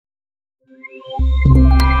So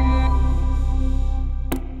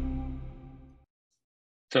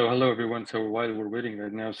hello everyone. So while we're waiting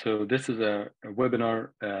right now, so this is a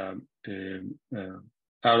webinar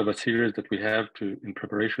out of a series that we have in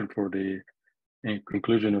preparation for the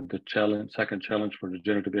conclusion of the second challenge for the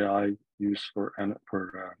generative AI use for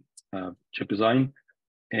chip design,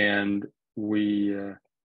 and we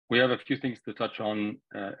have a few things to touch on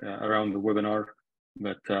around the webinar,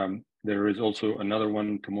 but there is also another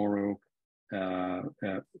one tomorrow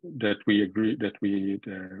that we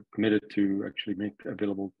committed to actually make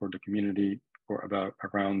available for the community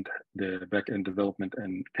around the backend development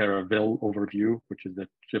and Caravelle overview, which is the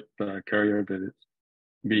chip carrier that is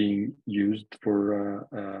being used for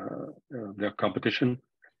the competition.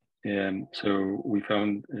 And so we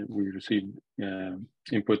received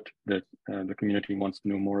input that the community wants to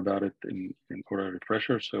know more about it in order to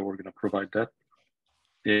refresher. So we're going to provide that.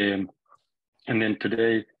 And then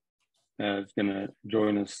today, is going to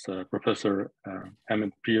join us Professor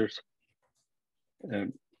Hammond Pearce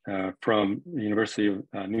from the University of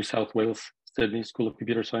New South Wales, Sydney School of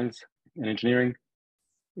Computer Science and Engineering.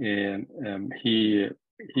 And he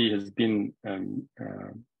has been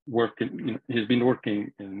working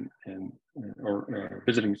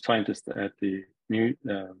visiting scientist at the new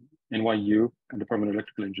NYU Department of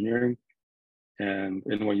Electrical Engineering and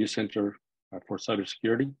NYU Center for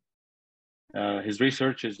Cybersecurity. His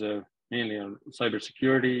research is mainly on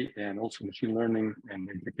cybersecurity and also machine learning and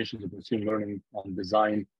the implications of machine learning on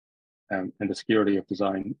design and the security of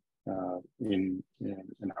design in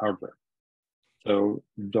hardware. So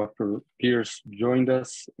Dr. Pearce joined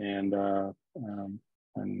us, and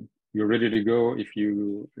you're ready to go if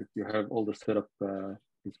you have all the setup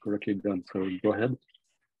is correctly done. So go ahead.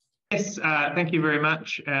 Yes, thank you very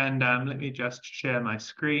much. And let me just share my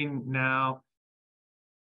screen now.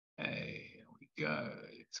 Here we go.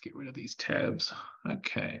 Let's get rid of these tabs.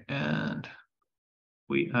 Okay, and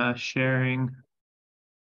we are sharing.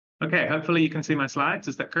 Okay, hopefully you can see my slides.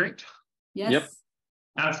 Is that correct? Yes. Yep.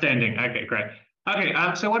 Outstanding. Okay, great. Okay,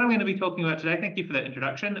 so what I'm going to be talking about today, thank you for that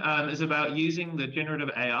introduction, is about using the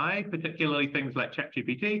generative AI, particularly things like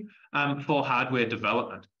ChatGPT, for hardware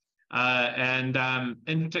development. And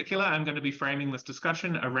in particular, I'm going to be framing this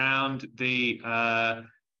discussion around the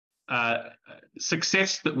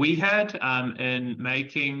success that we had in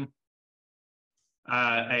making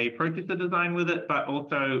a processor design with it, but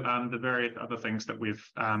also the various other things that we've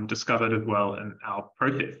discovered as well in our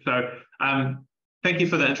process. So thank you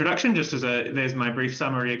for the introduction. Just as there's my brief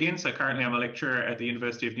summary again. So currently I'm a lecturer at the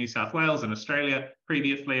University of New South Wales in Australia.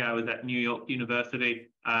 Previously, I was at New York University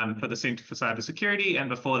for the Centre for Cybersecurity. And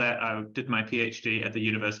before that, I did my PhD at the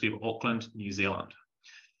University of Auckland, New Zealand.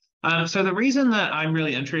 So the reason that I'm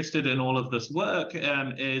really interested in all of this work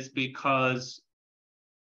is because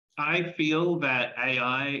I feel that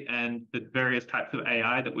AI and the various types of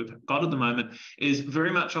AI that we've got at the moment is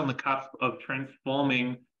very much on the cusp of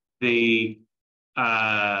transforming the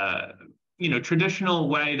traditional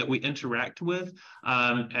way that we interact with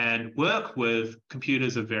and work with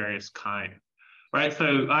computers of various kinds. Right,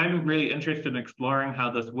 so I'm really interested in exploring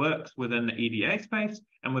how this works within the EDA space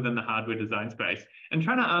and within the hardware design space, and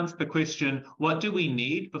trying to answer the question, what do we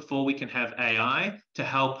need before we can have AI to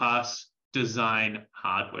help us design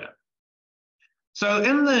hardware? So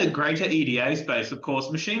in the greater EDA space, of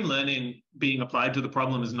course, machine learning being applied to the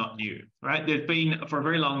problem is not new, right? There's been, for a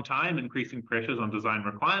very long time, increasing pressures on design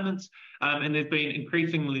requirements, and there's been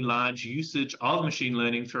increasingly large usage of machine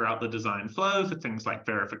learning throughout the design flow for things like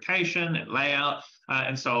verification and layout,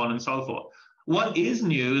 and so on and so forth. What is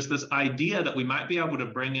new is this idea that we might be able to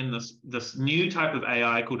bring in this new type of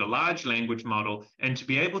AI called a large language model, and to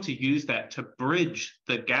be able to use that to bridge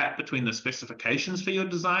the gap between the specifications for your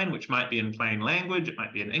design, which might be in plain language, it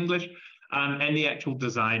might be in English, and the actual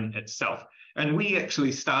design itself. And we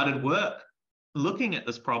actually started work looking at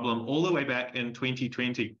this problem all the way back in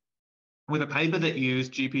 2020 with a paper that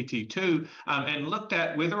used GPT-2 and looked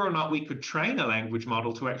at whether or not we could train a language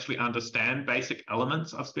model to actually understand basic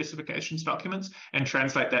elements of specifications documents and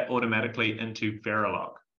translate that automatically into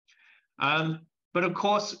Verilog. But of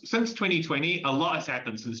course, since 2020, a lot has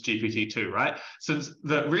happened since GPT-2, right?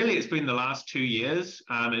 Really, it's been the last 2 years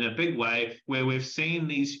in a big way where we've seen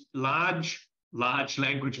these large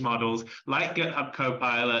language models like GitHub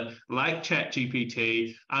Copilot, like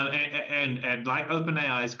ChatGPT, and like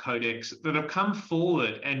OpenAI's Codex that have come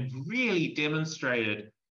forward and really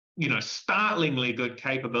demonstrated, startlingly good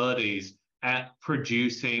capabilities at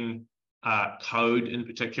producing code in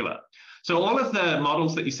particular. So all of the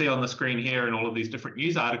models that you see on the screen here and all of these different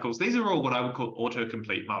news articles, these are all what I would call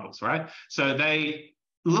autocomplete models, right? So they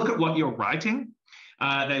look at what you're writing,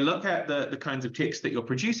 They look at the kinds of text that you're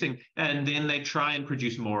producing, and then they try and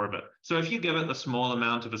produce more of it. So if you give it a small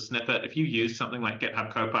amount of a snippet, if you use something like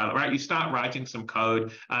GitHub Copilot, right, you start writing some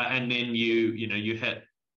code, and then you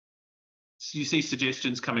see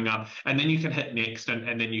suggestions coming up, and then you can hit next,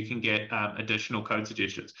 and then you can get additional code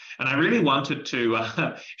suggestions. And I really wanted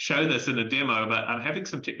to show this in a demo, but I'm having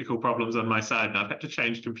some technical problems on my side, and I've had to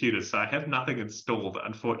change computers, so I have nothing installed,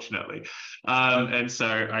 unfortunately. And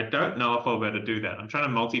so I don't know if I'll be able to do that. I'm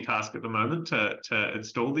trying to multitask at the moment to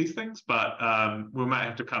install these things, but we might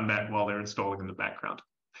have to come back while they're installing in the background.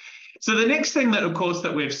 So the next thing that, of course,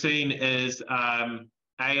 that we've seen is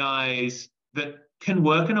AIs that can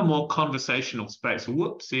work in a more conversational space.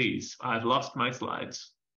 Whoopsies, I've lost my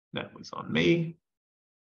slides. That was on me.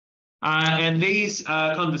 And these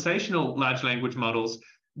conversational large language models,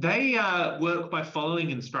 they work by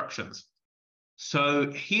following instructions.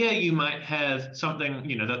 So here you might have something,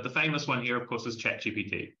 the famous one here, of course, is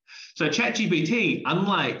ChatGPT. So ChatGPT,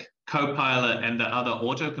 unlike Copilot and the other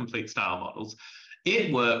autocomplete style models,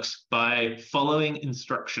 it works by following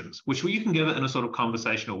instructions, which you can give it in a sort of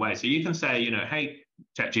conversational way. So you can say, hey,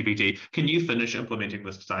 ChatGPT, can you finish implementing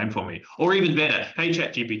this design for me? Or even better, hey,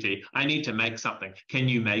 ChatGPT, I need to make something. Can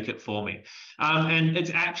you make it for me? And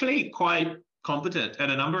it's actually quite competent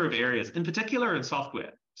at a number of areas, in particular in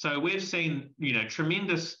software. So we've seen,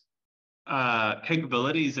 tremendous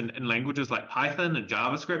capabilities in languages like Python and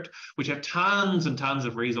JavaScript, which have tons and tons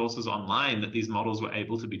of resources online that these models were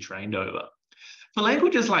able to be trained over. For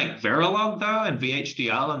languages like Verilog, though, and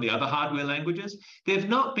VHDL and the other hardware languages, they've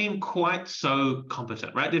not been quite so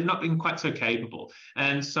competent, right? They've not been quite so capable.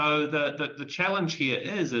 And so the challenge here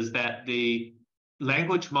is that the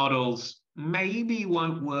language models maybe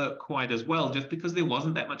won't work quite as well just because there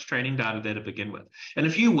wasn't that much training data there to begin with. And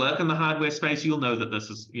if you work in the hardware space, you'll know that this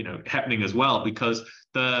is, happening as well, because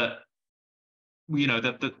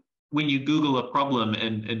when you Google a problem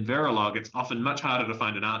in Verilog, it's often much harder to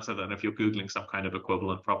find an answer than if you're Googling some kind of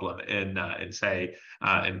equivalent problem in say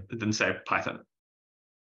Python.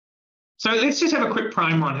 So let's just have a quick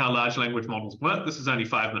primer on how large language models work. This is only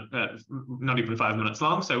not even 5 minutes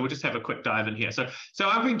long, so we'll just have a quick dive in here. So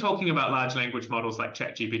I've been talking about large language models like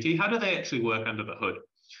ChatGPT. How do they actually work under the hood?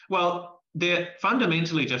 Well, they're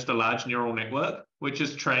fundamentally just a large neural network, which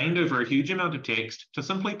is trained over a huge amount of text to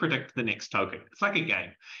simply predict the next token. It's like a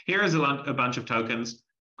game. Here is a bunch of tokens.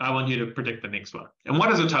 I want you to predict the next one. And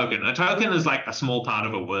what is a token? A token is like a small part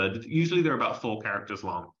of a word. Usually they're about 4 characters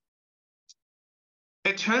long.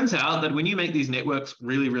 It turns out that when you make these networks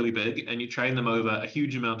really, really big and you train them over a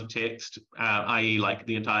huge amount of text, i.e. like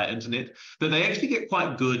the entire internet, that they actually get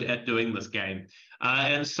quite good at doing this game.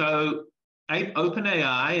 And so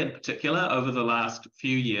OpenAI in particular, over the last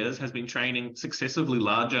few years, has been training successively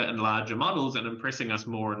larger and larger models and impressing us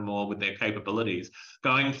more and more with their capabilities,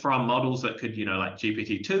 going from models that could, like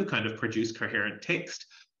GPT-2 kind of produce coherent text,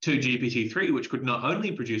 to GPT-3, which could not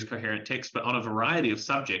only produce coherent text, but on a variety of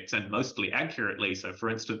subjects and mostly accurately. So for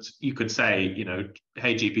instance, you could say,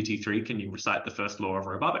 hey, GPT-3, can you recite the first law of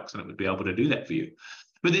robotics? And it would be able to do that for you.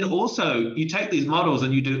 But then also you take these models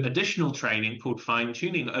and you do additional training called fine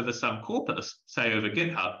tuning over some corpus, say over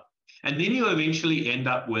GitHub. And then you eventually end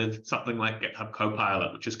up with something like GitHub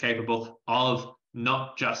Copilot, which is capable of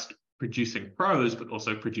not just producing prose, but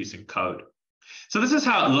also producing code. So this is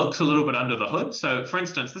how it looks a little bit under the hood. So for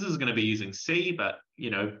instance, this is going to be using C, but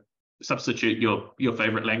substitute your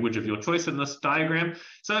favorite language of your choice in this diagram.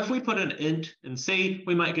 So if we put an int in C,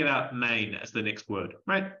 we might get out main as the next word,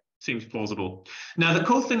 right? Seems plausible. Now, the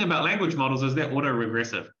cool thing about language models is they're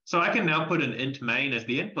auto-regressive. So I can now put an int main as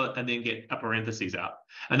the input and then get a parentheses out.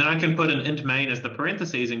 And then I can put an int main as the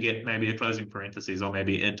parentheses and get maybe a closing parentheses or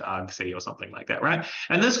maybe int argc or something like that, right?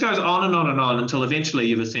 And this goes on and on and on until eventually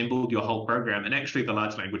you've assembled your whole program and actually the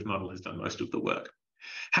large language model has done most of the work.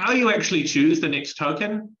 How you actually choose the next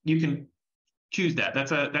token, you can choose that.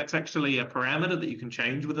 That's actually a parameter that you can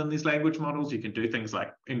change within these language models. You can do things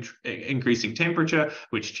like increasing temperature,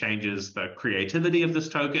 which changes the creativity of this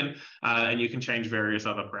token, and you can change various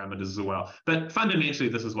other parameters as well. But fundamentally,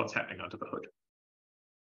 this is what's happening under the hood.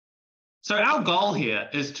 So our goal here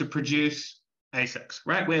is to produce ASICs,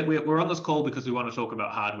 right? We're on this call because we want to talk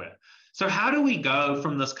about hardware. So how do we go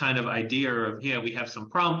from this kind of idea of here we have some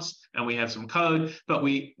prompts and we have some code, but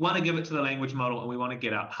we want to give it to the language model and we want to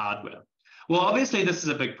get out hardware? Well, obviously, this is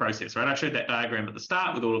a big process, right? I showed that diagram at the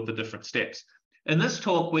start with all of the different steps. In this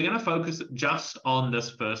talk, we're going to focus just on this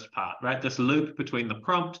first part, right? This loop between the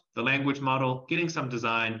prompt, the language model, getting some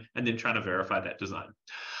design, and then trying to verify that design.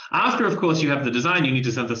 After, of course, you have the design, you need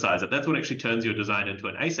to synthesize it. That's what actually turns your design into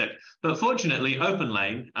an ASIC. But fortunately,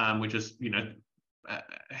 OpenLane, which is,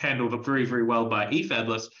 handled very, very well by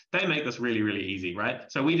Efabless, they make this really, really easy,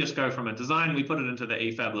 right? So we just go from a design, we put it into the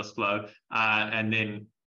Efabless flow, and then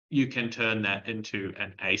you can turn that into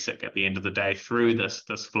an ASIC at the end of the day through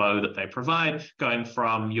this flow that they provide, going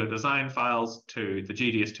from your design files to the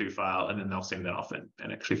GDS2 file, and then they'll send that off and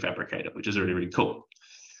actually fabricate it, which is really, really cool.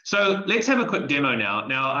 So let's have a quick demo now.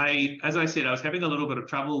 Now, as I said, I was having a little bit of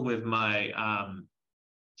trouble with my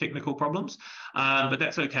technical problems, but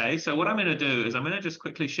that's okay. So what I'm going to do is I'm going to just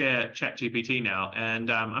quickly share ChatGPT now,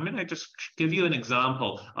 and I'm going to just give you an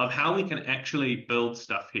example of how we can actually build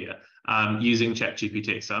stuff here using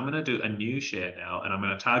ChatGPT. So I'm going to do a new share now, and I'm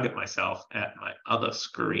going to target myself at my other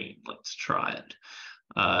screen. Let's try it.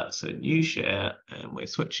 So new share, and we're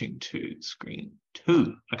switching to screen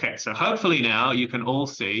 2. Okay, so hopefully now you can all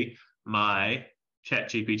see my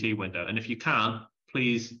ChatGPT window, and if you can't,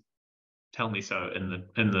 please tell me so in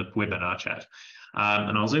the webinar chat.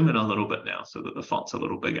 And I'll zoom in a little bit now so that the font's a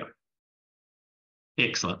little bigger.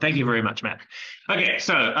 Excellent. Thank you very much, Matt. Okay,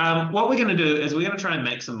 so what we're going to do is we're going to try and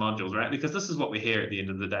make some modules, right? Because this is what we're here at the end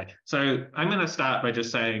of the day. So I'm going to start by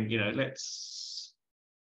just saying, let's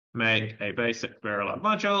make a basic Verilog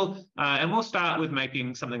module. And we'll start with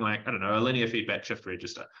making something like, I don't know, a linear feedback shift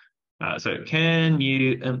register. So can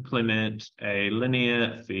you implement a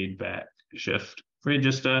linear feedback shift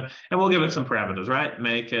register? And we'll give it some parameters, right?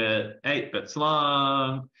 Make it 8 bits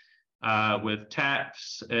long with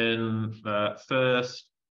taps in the 1st,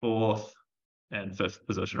 4th, and 5th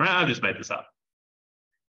position, right? I've just made this up.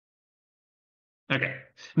 Okay,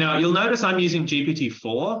 now you'll notice I'm using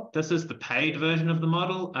GPT-4. This is the paid version of the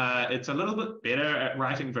model. It's a little bit better at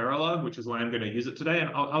writing Verilog, which is why I'm going to use it today. And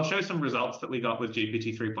I'll show some results that we got with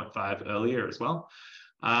GPT 3.5 earlier as well.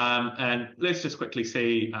 And let's just quickly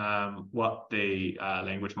see what the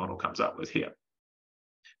language model comes up with here.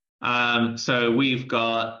 So we've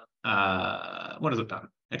got, what has it done?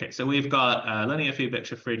 Okay, so we've got linear feedback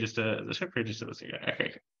shift register. The shift register was here.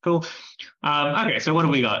 Okay, cool. Okay, so what do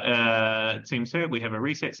we got? It seems here we have a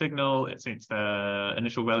reset signal. It sets the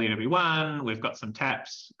initial value to be 1. We've got some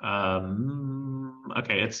taps.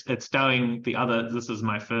 Okay, it's doing the other. This is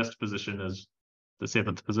my first position is the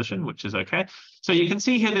 7th position, which is okay. So you can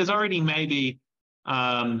see here there's already maybe,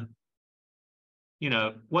 what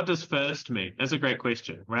does first mean? That's a great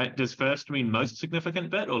question, right? Does first mean most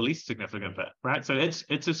significant bit or least significant bit, right? So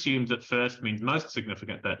it's assumed that first means most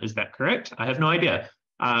significant bit. Is that correct? I have no idea.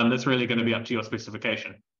 That's really going to be up to your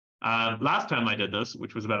specification. Last time I did this,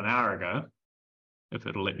 which was about an hour ago, if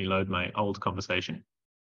it'll let me load my old conversation,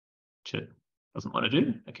 which it doesn't want to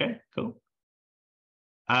do. Okay, cool.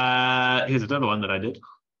 Here's another one that I did.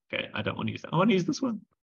 Okay, I don't want to use that. I want to use this one.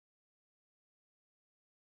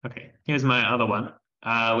 Okay, here's my other one,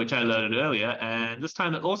 which I loaded earlier, and this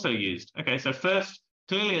time it also used. Okay, so first,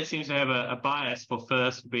 clearly it seems to have a bias for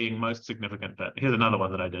first being most significant bit. Here's another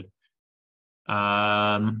one that I did.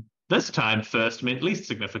 This time first meant least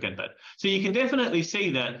significant bit. So you can definitely see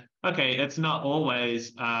that, okay, it's not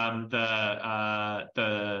always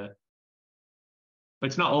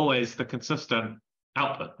it's not always the consistent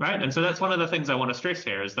output, right? And so that's one of the things I want to stress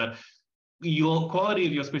here is that your quality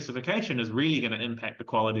of your specification is really going to impact the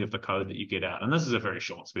quality of the code that you get out. And this is a very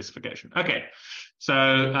short specification. Okay,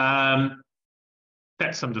 so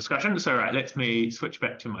that's some discussion. So right, let me switch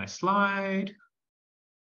back to my slide.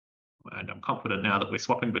 And I'm confident now that we're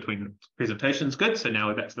swapping between presentations. Good, so now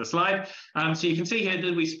we're back to the slide. So you can see here,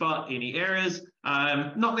 did we spot any errors?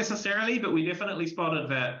 Not necessarily, but we definitely spotted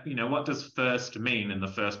that, what does first mean in the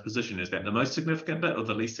first position? Is that the most significant bit or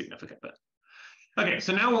the least significant bit? Okay,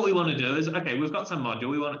 so now what we want to do is, okay, we've got some module,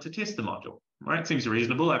 we want it to test the module, right? Seems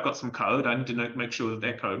reasonable. I've got some code. I need to make sure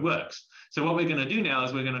that code works. So what we're going to do now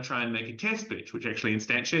is we're going to try and make a test bench, which actually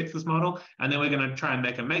instantiates this model. And then we're going to try and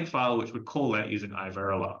make a makefile, which would call that using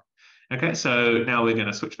iVerilog. Okay, so now we're going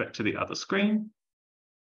to switch back to the other screen.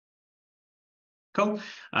 Cool.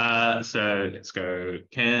 So let's go.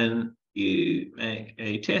 Can you make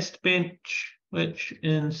a test bench which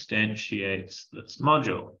instantiates this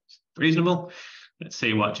module? Reasonable. Let's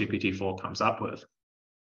see what GPT-4 comes up with.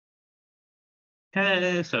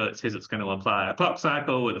 Okay, so it says it's going to apply a clock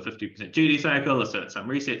cycle with a 50% duty cycle, assert some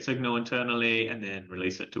reset signal internally, and then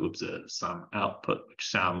release it to observe some output, which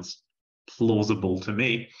sounds plausible to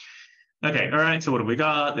me. Okay, all right, so what have we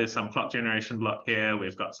got? There's some clock generation block here.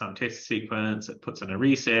 We've got some test sequence. It puts in a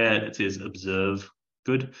reset. It says observe.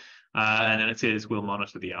 Good. And then it says we'll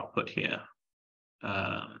monitor the output here.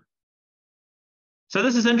 So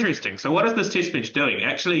this is interesting. So what is this test bench doing?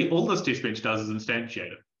 Actually, all this test bench does is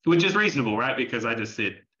instantiate it, which is reasonable, right? Because I just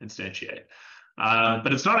said instantiate.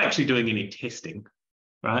 But it's not actually doing any testing,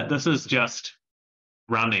 right? This is just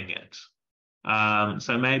running it.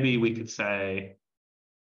 So maybe we could say,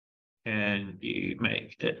 can you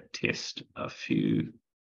make it test a few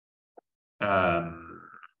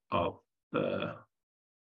of the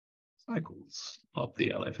cycles of the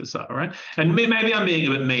LFSR, right? And maybe I'm being a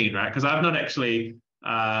bit mean, right? Because I've not actually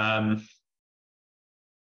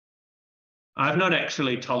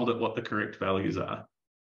told it what the correct values are.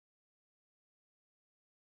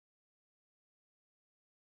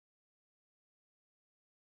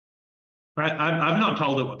 Right, I've not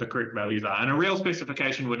told it what the correct values are, and a real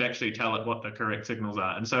specification would actually tell it what the correct signals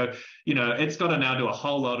are. And so, you know, it's got to now do a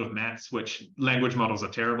whole lot of maths, which language models are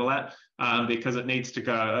terrible at, because it needs to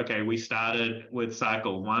go, okay, we started with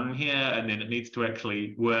cycle 1 here, and then it needs to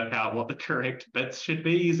actually work out what the correct bits should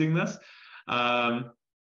be using this. So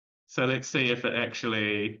let's see if it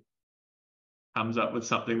actually comes up with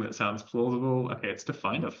something that sounds plausible. Okay, it's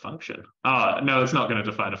defined a function. Oh, no, it's not going to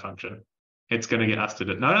define a function. It's going to get us to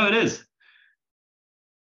do it. No, it is.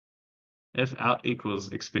 If out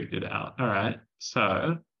equals expected out. All right,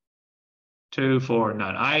 so 2, 4,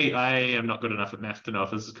 9. I am not good enough at math to know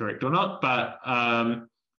if this is correct or not, but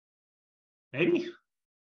maybe.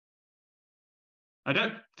 I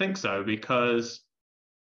don't think so, because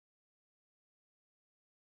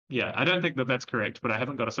yeah, I don't think that that's correct, but I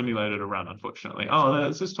haven't got a simulator to run, unfortunately. Oh,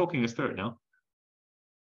 it's just talking us through it now.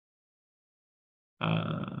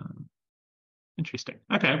 Interesting.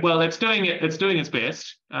 Okay, well, it's doing its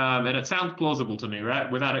best, and it sounds plausible to me,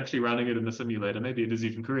 right? Without actually running it in the simulator, maybe it is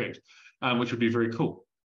even correct, which would be very cool.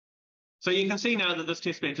 So you can see now that this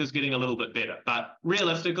test bench is getting a little bit better, but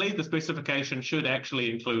realistically, the specification should actually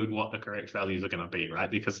include what the correct values are going to be, right?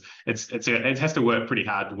 Because it has to work pretty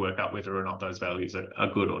hard to work out whether or not those values are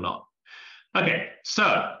good or not. Okay,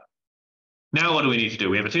 so now what do we need to do?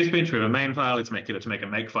 We have a test bench, we have a main file. Let's make it to make a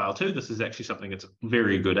make file too. This is actually something it's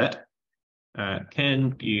very good at.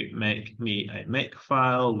 Can you make me a make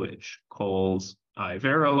file which calls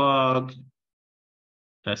Verilog,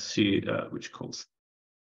 which calls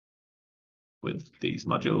with these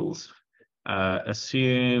modules,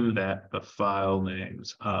 assume that the file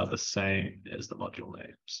names are the same as the module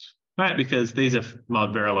names, right? Because these are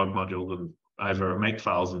Verilog modules and over make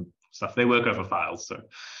files and stuff. They work over files. So,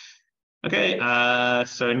 okay,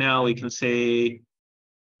 so now we can see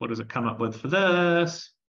what does it come up with for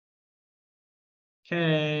this.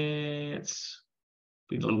 Okay, it's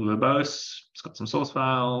been a little verbose. It's got some source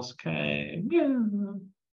files. Okay, yeah.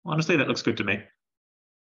 Honestly, that looks good to me.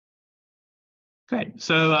 Okay,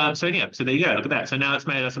 so yeah, so there you go. Look at that. So now it's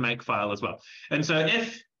made us a make file as well. And so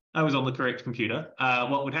if I was on the correct computer,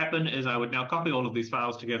 what would happen is I would now copy all of these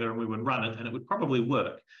files together and we would run it, and it would probably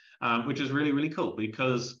work, which is really, really cool,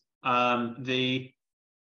 because the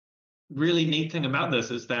really neat thing about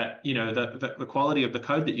this is that, you know, the quality of the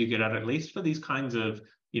code that you get at least for these kinds of,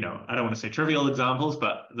 you know, I don't want to say trivial examples,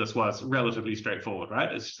 but this was relatively straightforward,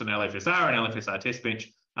 right? It's just an LFSR, an LFSR test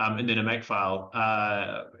bench, and then a make file,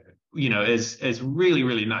 you know, is really,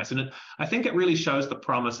 really nice. And I think it really shows the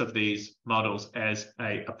promise of these models as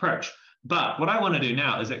a approach. But what I want to do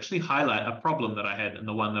now is actually highlight a problem that I had in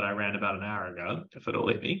the one that I ran about an hour ago, if it'll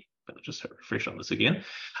let me. But I'll just refresh on this again.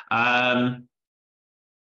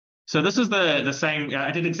 So this is the same,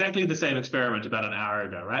 I did exactly the same experiment about an hour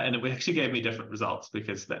ago, right? And it actually gave me different results,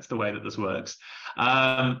 because that's the way that this works.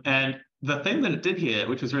 And the thing that it did here,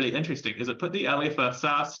 which was really interesting, is it put the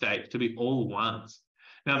LFSR state to be all ones.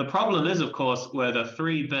 Now, the problem is, of course, with a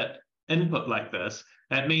 3-bit input like this,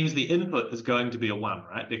 that means the input is going to be a 1,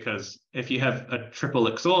 right? Because if you have a triple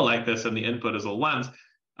XOR like this and the input is all ones,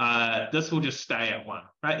 this will just stay at 1,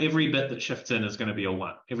 right? Every bit that shifts in is going to be a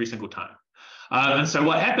 1 every single time. And so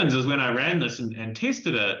what happens is when I ran this and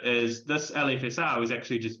tested it, is this LFSR was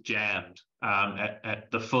actually just jammed at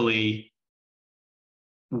the fully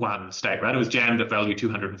 1 state, right? It was jammed at value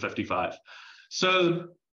 255. So,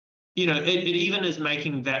 you know, it even is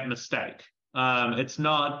making that mistake. It's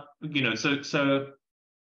not, you know, so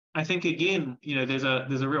I think, again, you know, there's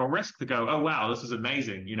a real risk to go, oh, wow, this is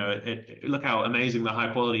amazing. You know, look how amazing the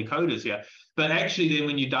high quality code is here. But actually then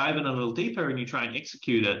when you dive in a little deeper and you try and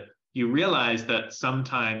execute it, you realize that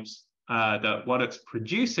sometimes that what it's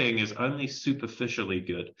producing is only superficially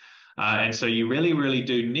good. And so you really, really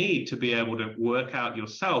do need to be able to work out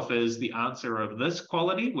yourself, is the answer of this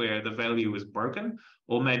quality where the value is broken,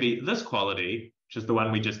 or maybe this quality, which is the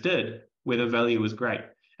one we just did, where the value is great.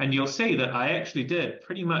 And you'll see that I actually did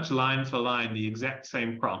pretty much line for line the exact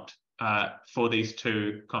same prompt for these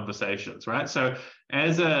two conversations, right? So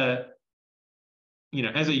as a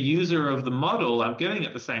user of the model, I'm giving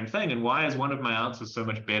it the same thing. And why is one of my answers so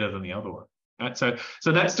much better than the other one? Right? So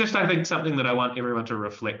that's just, I think, something that I want everyone to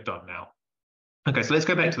reflect on now. Okay, so let's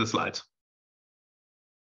go back to the slides.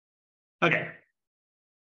 Okay.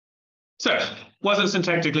 So, was it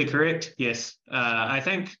syntactically correct? Yes. I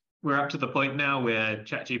think we're up to the point now where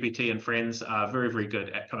ChatGPT and friends are very, very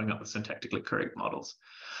good at coming up with syntactically correct models.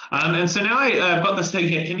 And so now I've got this thing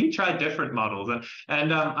here. Can you try different models?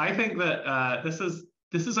 And I think that this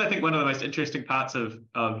is I think one of the most interesting parts of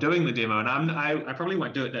doing the demo. And I probably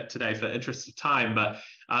won't do it today for interest of time, but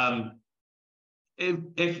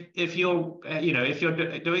if you're if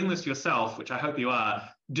you're doing this yourself, which I hope you are,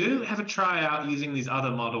 do have a try out using these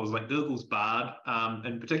other models like Google's Bard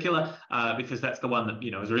in particular, because that's the one that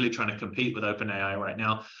is really trying to compete with OpenAI right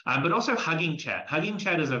now. But also Hugging Chat. Hugging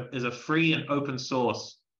Chat is a free and open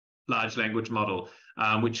source large language model,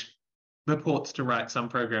 which purports to write some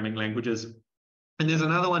programming languages. And there's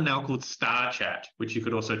another one now called Star Chat, which you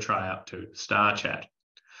could also try out too. Star Chat.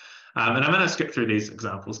 And I'm going to skip through these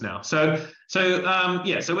examples now. So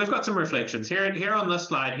we've got some reflections here on this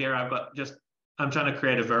slide here. I'm trying to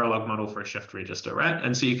create a Verilog model for a shift register, right?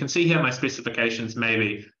 And so you can see here my specifications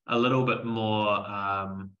maybe a little bit more.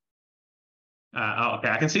 Okay,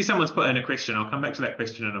 I can see someone's put in a question. I'll come back to that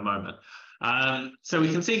question in a moment. So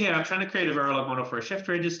we can see here I'm trying to create a Verilog model for a shift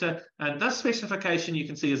register, and this specification you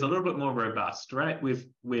can see is a little bit more robust, right?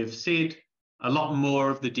 We've said a lot more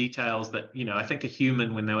of the details that I think a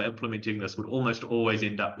human, when they were implementing this, would almost always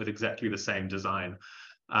end up with exactly the same design.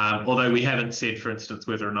 Although we haven't said, for instance,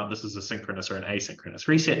 whether or not this is a synchronous or an asynchronous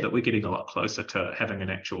reset, but we're getting a lot closer to having an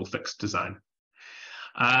actual fixed design.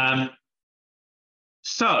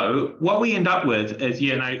 So what we end up with is,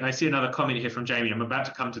 and I see another comment here from Jamie. I'm about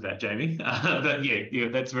to come to that, Jamie. But yeah,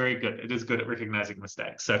 that's very good. It is good at recognizing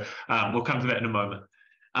mistakes. So we'll come to that in a moment.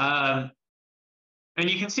 And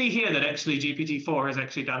you can see here that actually GPT-4 has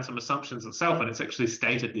actually done some assumptions itself, and it's actually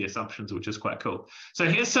stated the assumptions, which is quite cool. So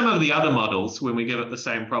here's some of the other models when we give it the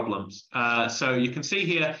same problems. So you can see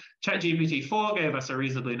here, ChatGPT-4 gave us a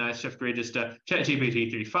reasonably nice shift register.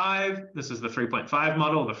 ChatGPT 3.5, this is the 3.5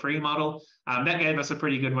 model, the free model. That gave us a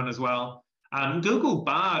pretty good one as well. Google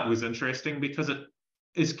Bard was interesting because it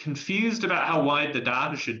is confused about how wide the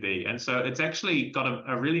data should be. And so it's actually got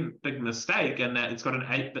a really big mistake in that it's got an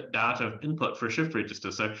 8-bit data input for a shift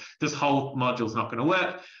register. So this whole module is not going to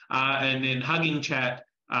work. And then Hugging Chat,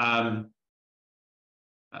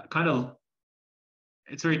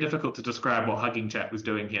 it's very difficult to describe what Hugging Chat was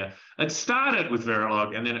doing here. It started with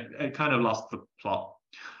Verilog and then it kind of lost the plot.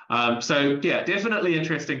 So yeah, definitely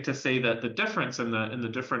interesting to see that the difference in the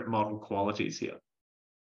different model qualities here.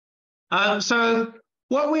 So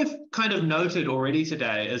what we've kind of noted already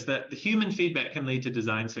today is that the human feedback can lead to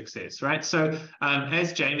design success, right? So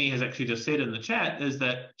as Jamie has actually just said in the chat, is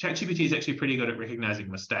that ChatGPT is actually pretty good at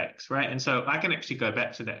recognizing mistakes, right? And so I can actually go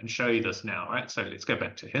back to that and show you this now, right? So let's go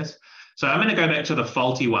back to his. So I'm going to go back to the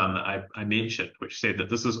faulty one that I mentioned, which said that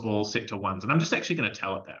this is all set to ones. And I'm just actually going to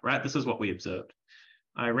tell it that, right? This is what we observed.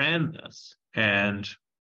 I ran this and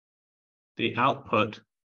the output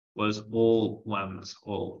was all ones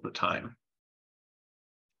all the time.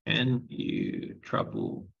 Can you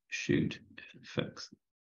troubleshoot and fix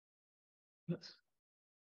this?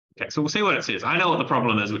 Okay, so we'll see what it says. I know what the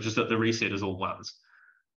problem is, which is that the reset is all ones.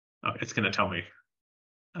 Oh, it's going to tell me.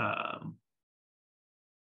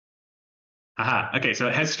 Okay, so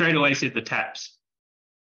it has straight away said the taps.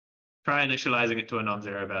 Try initializing it to a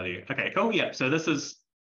non-zero value. Okay, cool. Yeah, so this is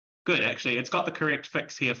good, actually. It's got the correct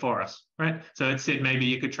fix here for us, right? So it said maybe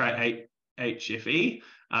you could try HFE.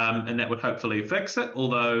 And that would hopefully fix it,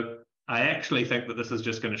 although I actually think that this is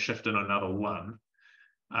just going to shift in another one.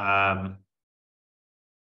 Yeah,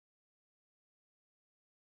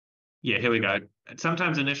 here we go.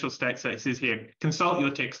 Sometimes initial state, so it says here, consult your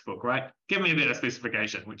textbook, right? Give me a better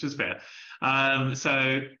specification, which is fair.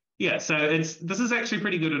 So yeah, so this is actually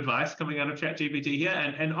pretty good advice coming out of ChatGPT here.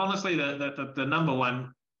 And honestly, the number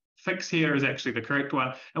one fix here is actually the correct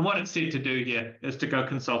one. And what it's said to do here is to go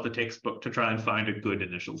consult the textbook to try and find a good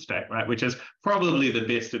initial state, right? Which is probably the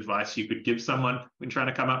best advice you could give someone when trying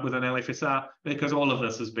to come up with an LFSR, because all of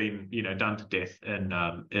this has been, done to death in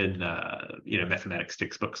mathematics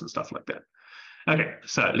textbooks and stuff like that. Okay,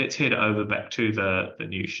 so let's head over back to the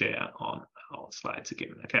new share on our slides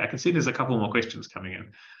again. Okay, I can see there's a couple more questions coming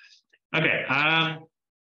in. Okay,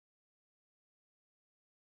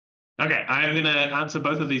 okay, I'm going to answer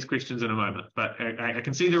both of these questions in a moment, but I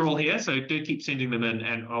can see they're all here, so do keep sending them in,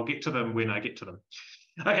 and I'll get to them when I get to them.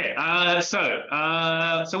 Okay,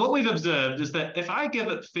 so what we've observed is that if I give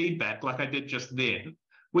it feedback like I did just then,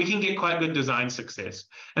 we can get quite good design success.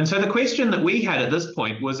 And so the question that we had at this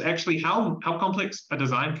point was actually how complex a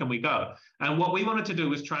design can we go? And what we wanted to do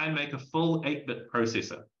was try and make a full 8-bit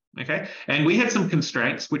processor. Okay, and we had some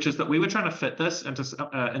constraints, which is that we were trying to fit this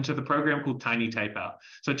into the program called Tiny Tapeout.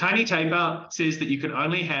 So Tiny Tapeout says that you can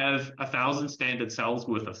only have 1,000 standard cells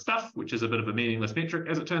worth of stuff, which is a bit of a meaningless metric,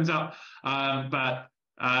 as it turns out. But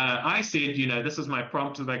I said, this is my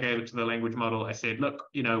prompt that I gave it to the language model. I said, look,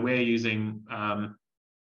 we're using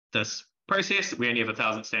this process. We only have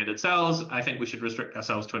 1,000 standard cells. I think we should restrict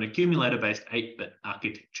ourselves to an accumulator-based 8-bit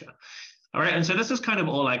architecture. All right, and so this is kind of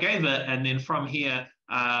all I gave it. And then from here,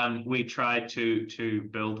 we tried to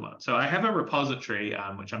build one. So I have a repository,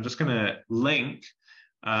 which I'm just going to link.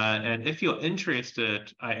 And if you're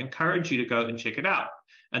interested, I encourage you to go and check it out.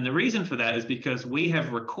 And the reason for that is because we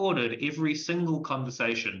have recorded every single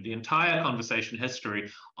conversation, the entire conversation history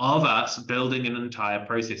of us building an entire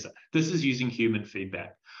processor. This is using human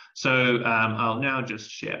feedback. So I'll now just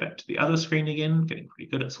share back to the other screen again, getting pretty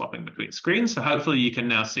good at swapping between screens. So hopefully you can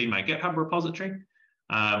now see my GitHub repository,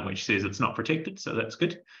 which says it's not protected, so that's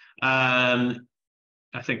good.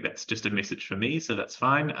 I think that's just a message for me, so that's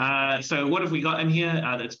fine. So what have we got in here?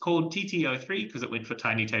 It's called TTO3 because it went for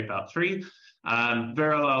Tiny Tapeout 3.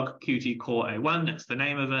 Verilog Qt Core A1, that's the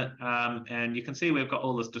name of it. And you can see we've got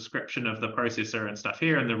all this description of the processor and stuff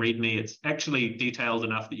here in the README. It's actually detailed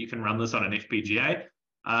enough that you can run this on an FPGA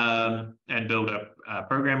and build a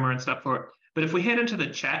programmer and stuff for it. But if we head into the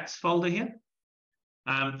chats folder here,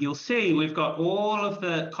 you'll see we've got all of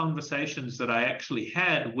the conversations that I actually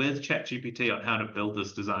had with ChatGPT on how to build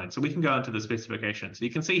this design. So we can go into the specification. So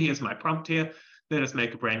you can see here's my prompt here. Let us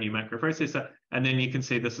make a brand new microprocessor. And then you can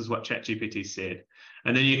see this is what ChatGPT said.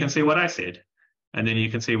 And then you can see what I said. And then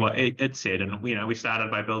you can see what it said. And we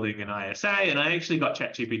started by building an ISA, and I actually got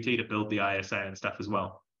ChatGPT to build the ISA and stuff as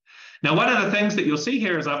well. Now, one of the things that you'll see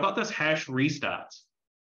here is I've got this hash restarts.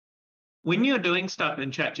 When you're doing stuff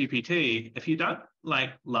in ChatGPT, if you don't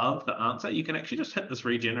love the answer, you can actually just hit this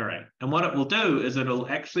regenerate. And what it will do is it'll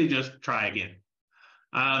actually just try again.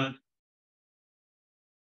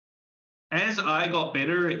 As I got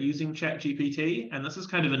better at using ChatGPT, and this is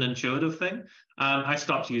kind of an intuitive thing, I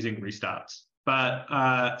stopped using restarts. But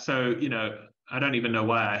I don't even know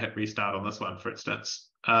why I hit restart on this one, for instance.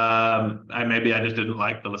 Maybe I just didn't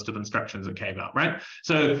like the list of instructions that came out, right?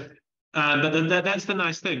 So, but that's the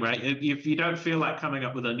nice thing, right? If you don't feel like coming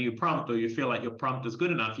up with a new prompt, or you feel like your prompt is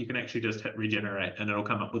good enough, you can actually just hit regenerate and it'll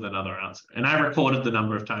come up with another answer. And I recorded the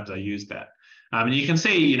number of times I used that. And you can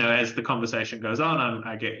see, as the conversation goes on,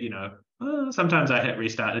 I get, sometimes I hit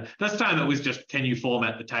restart. This time it was just, can you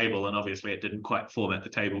format the table? And obviously it didn't quite format the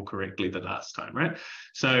table correctly the last time, right?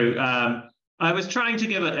 So I was trying to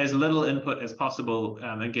give it as little input as possible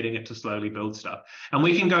and getting it to slowly build stuff. And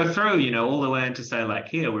we can go through, all the way into say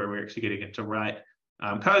here where we're actually getting it to write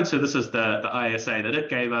code. So this is the ISA that it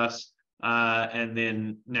gave us. And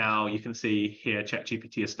then now you can see here,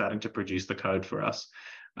 ChatGPT is starting to produce the code for us.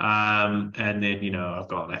 And then, I've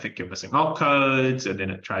gone, I think you're missing opcodes, and then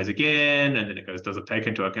it tries again, and then it goes, does it take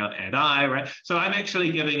into account AND-I, right? So I'm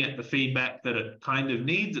actually giving it the feedback that it kind of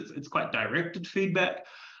needs. It's quite directed feedback,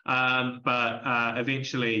 but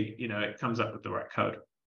eventually, it comes up with the right code.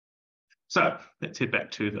 So let's head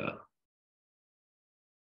back to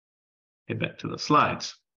the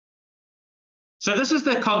slides. So this is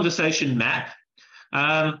the conversation map.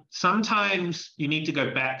 Sometimes you need to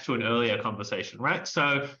go back to an earlier conversation, right?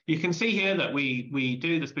 So you can see here that we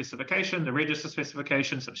do the specification, the register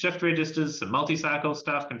specification, some shift registers, some multi-cycle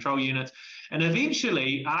stuff, control units. And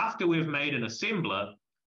eventually, after we've made an assembler,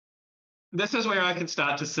 this is where I can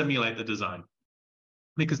start to simulate the design,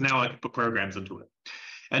 because now I can put programs into it.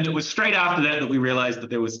 And it was straight after that we realized that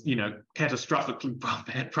there was, catastrophically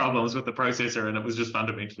bad problems with the processor, and it was just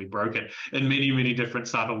fundamentally broken in many, many different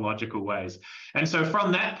subtle logical ways. And so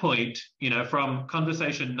from that point, from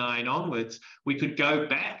conversation 9 onwards, we could go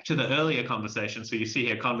back to the earlier conversation. So you see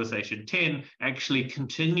here, conversation 10 actually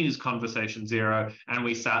continues conversation 0, and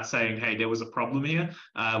we start saying, hey, there was a problem here.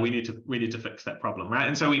 We need to fix that problem, right?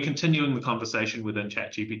 And so we're continuing the conversation within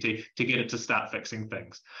ChatGPT to get it to start fixing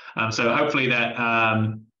things. So hopefully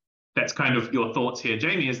that's kind of your thoughts here,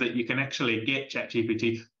 Jamie, is that you can actually get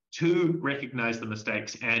ChatGPT to recognize the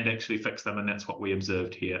mistakes and actually fix them, and that's what we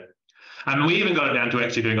observed here. And we even got it down to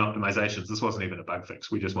actually doing optimizations. This wasn't even a bug fix.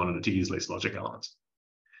 We just wanted it to use less logic elements.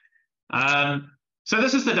 So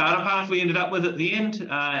this is the data path we ended up with at the end.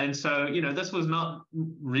 And so, this was not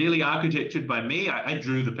really architectured by me. I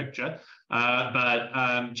drew the picture, but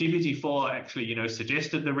GPT-4 actually,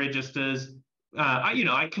 suggested the registers.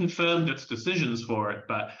 I confirmed its decisions for it,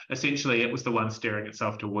 but essentially it was the one steering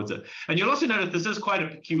itself towards it. And you'll also notice this is quite a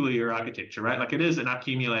peculiar architecture, right? Like it is an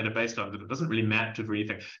accumulator based on it. It doesn't really map to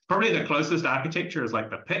anything. Probably the closest architecture is like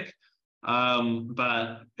the PIC,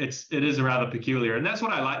 but it is rather peculiar. And that's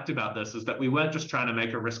what I liked about this, is that we weren't just trying to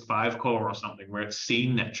make a RISC-V core or something where it's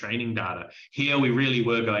seen that training data. Here we really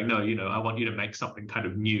were going, no, I want you to make something kind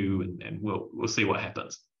of new, and we'll see what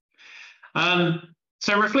happens.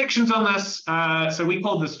 So reflections on this. So we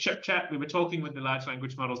called this chip chat. We were talking with the large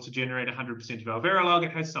language models to generate 100% of our Verilog.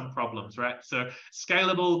 It has some problems, right? So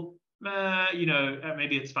scalable,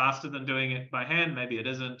 maybe it's faster than doing it by hand. Maybe it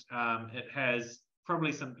isn't. It has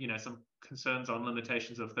probably some concerns on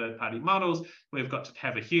limitations of third-party models. We've got to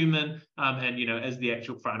have a human, and as the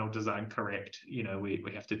actual final design correct,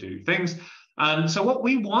 we have to do things. So what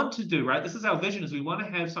we want to do, right, this is our vision, is we want to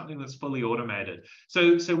have something that's fully automated.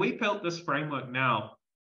 So we built this framework now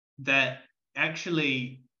that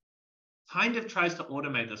actually kind of tries to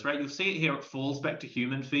automate this, right? You'll see it here, it falls back to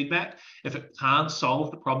human feedback. If it can't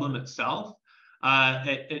solve the problem itself,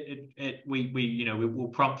 we will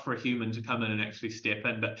prompt for a human to come in and actually step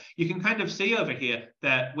in. But you can kind of see over here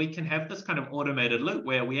that we can have this kind of automated loop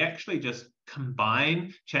where we actually just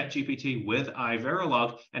combine ChatGPT with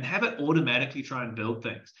iVerilog and have it automatically try and build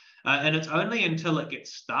things. And it's only until it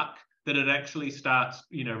gets stuck that it actually starts,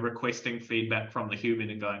 requesting feedback from the human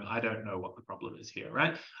and going, I don't know what the problem is here,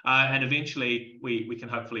 right? And eventually we can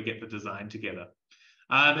hopefully get the design together.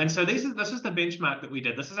 And so this is the benchmark that we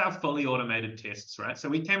did. This is our fully automated tests, right? So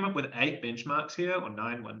we came up with 8 benchmarks here, or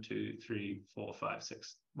 9, 1, 2, 3, 4, 5,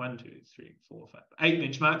 6, 1, 2, 3, 4, 5, 8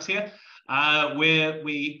 benchmarks here, where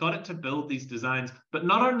we got it to build these designs, but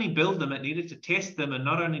not only build them, it needed to test them, and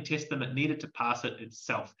not only test them, it needed to pass it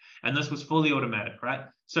itself. And this was fully automatic, right?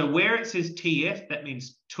 So where it says TF, that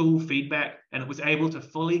means tool feedback, and it was able to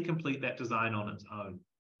fully complete that design on its own.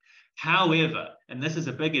 However, and this is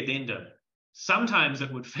a big addendum, sometimes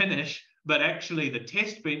it would finish, but actually the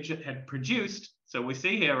test bench it had produced, so we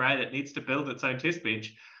see here, right, it needs to build its own test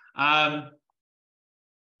bench,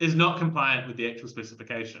 is not compliant with the actual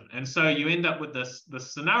specification. And so you end up with this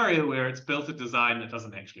scenario where it's built a design that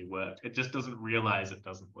doesn't actually work. It just doesn't realize it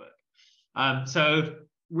doesn't work. So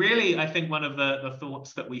really, I think one of the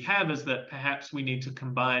thoughts that we have is that perhaps we need to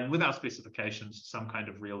combine with our specifications some kind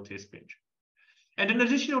of real test bench. And an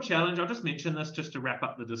additional challenge, I'll just mention this just to wrap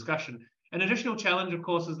up the discussion. An additional challenge, of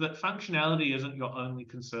course, is that functionality isn't your only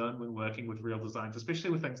concern when working with real designs, especially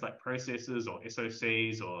with things like processors or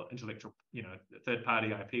SoCs or intellectual,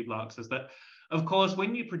 third-party IP blocks, is that, of course,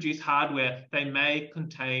 when you produce hardware, they may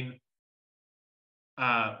contain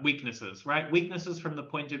weaknesses, right? Weaknesses from the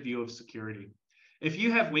point of view of security. If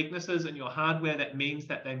you have weaknesses in your hardware, that means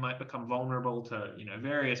that they might become vulnerable to,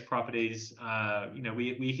 various properties.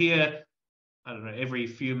 We hear, I don't know, every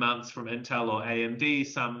few months from Intel or AMD,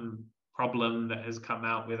 some problem that has come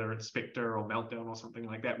out, whether it's Spectre or Meltdown or something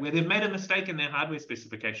like that, where they've made a mistake in their hardware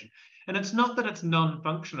specification. And it's not that it's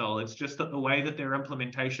non-functional, it's just that the way that their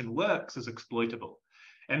implementation works is exploitable.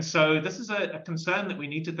 And so this is a concern that we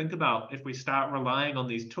need to think about if we start relying on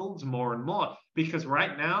these tools more and more, because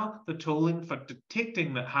right now the tooling for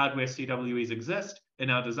detecting that hardware CWEs exist in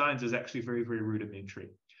our designs is actually very, very rudimentary.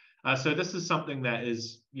 So this is something that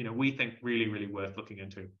is, we think really, really worth looking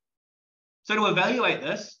into. So to evaluate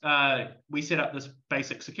this, we set up this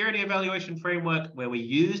basic security evaluation framework where we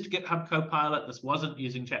used GitHub Copilot. This wasn't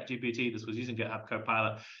using ChatGPT, this was using GitHub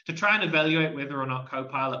Copilot to try and evaluate whether or not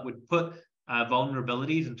Copilot would put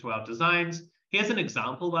vulnerabilities into our designs. Here's an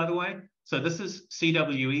example, by the way. So this is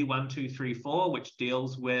CWE 1234, which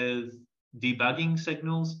deals with debugging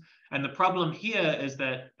signals. And the problem here is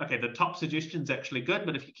that, okay, the top suggestion is actually good,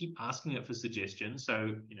 but if you keep asking it for suggestions,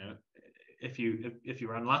 so, if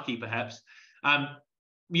you're unlucky, perhaps,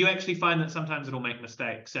 you actually find that sometimes it'll make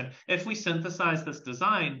mistakes. And if we synthesize this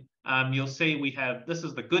design, you'll see we have, this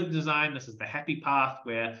is the good design, this is the happy path,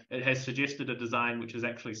 where it has suggested a design which is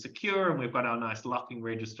actually secure, and we've got our nice locking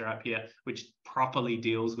register up here, which properly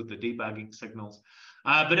deals with the debugging signals.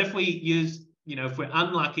 But if we use, if we're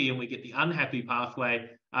unlucky and we get the unhappy pathway,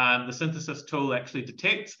 the synthesis tool actually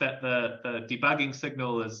detects that the debugging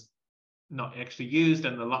signal is not actually used,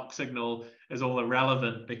 and the lock signal is all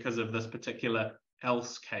irrelevant because of this particular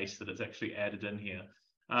else case that it's actually added in here.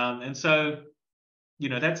 And so,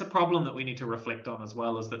 that's a problem that we need to reflect on as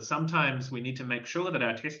well, is that sometimes we need to make sure that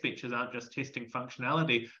our test benches aren't just testing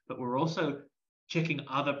functionality, but we're also checking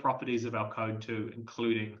other properties of our code too,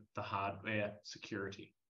 including the hardware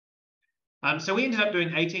security. So we ended up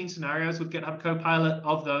doing 18 scenarios with GitHub Copilot.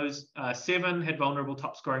 Of those, 7 had vulnerable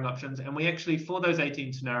top scoring options. And we actually, for those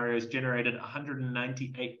 18 scenarios, generated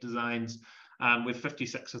 198 designs, with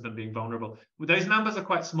 56 of them being vulnerable. Those numbers are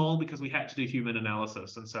quite small because we had to do human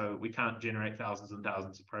analysis. And so we can't generate thousands and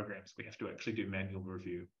thousands of programs. We have to actually do manual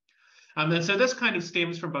review. And so this kind of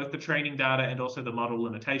stems from both the training data and also the model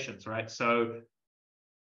limitations, right? So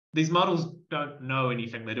these models don't know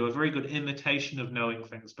anything. They do a very good imitation of knowing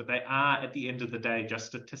things, but they are, at the end of the day, just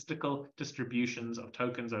statistical distributions of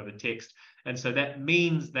tokens over text. And so that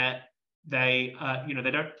means that they,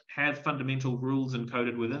 they don't have fundamental rules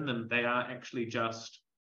encoded within them. They are actually just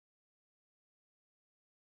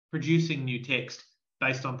producing new text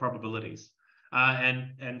based on probabilities.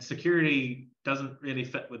 And security doesn't really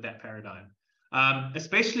fit with that paradigm.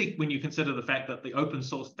 Especially when you consider the fact that the open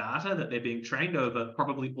source data that they're being trained over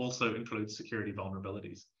probably also includes security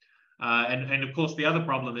vulnerabilities. And of course, the other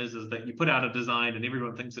problem is that you put out a design and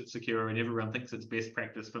everyone thinks it's secure and everyone thinks it's best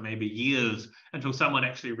practice for maybe years until someone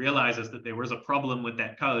actually realizes that there was a problem with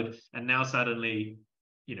that code. And now suddenly,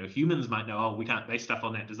 humans might know, oh, we can't base stuff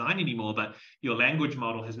on that design anymore, but your language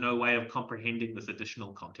model has no way of comprehending this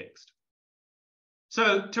additional context.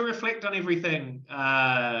 So to reflect on everything,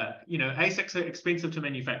 ASICs are expensive to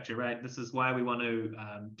manufacture, right? This is why we want to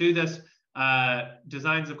do this.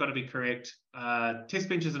 Designs have got to be correct. Test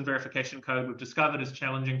benches and verification code we've discovered is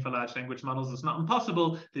challenging for large language models. It's not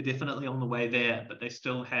impossible. They're definitely on the way there, but they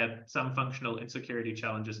still have some functional and security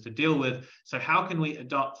challenges to deal with. So how can we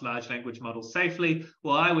adopt large language models safely?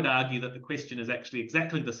 Well, I would argue that the question is actually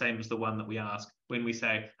exactly the same as the one that we ask when we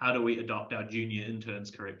say, how do we adopt our junior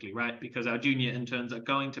interns correctly, right? Because our junior interns are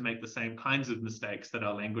going to make the same kinds of mistakes that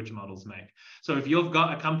our language models make. So if you've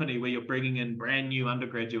got a company where you're bringing in brand new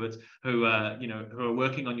undergraduates who are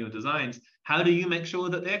working on your designs, how do you make sure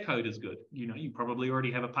that their code is good? You probably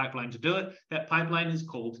already have a pipeline to do it. That pipeline is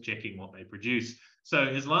called checking what they produce. So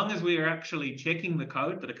as long as we are actually checking the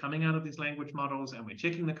code that are coming out of these language models, and we're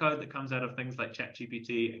checking the code that comes out of things like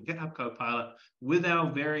ChatGPT and GitHub Copilot with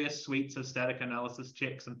our various suites of static analysis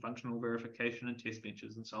checks and functional verification and test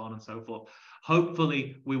benches and so on and so forth,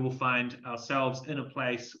 hopefully we will find ourselves in a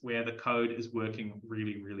place where the code is working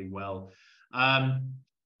really, really well.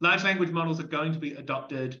 Large language models are going to be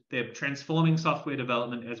adopted. They're transforming software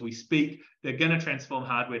development as we speak. They're going to transform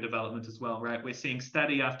hardware development as well, right? We're seeing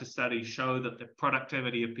study after study show that the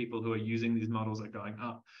productivity of people who are using these models are going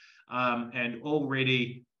up. And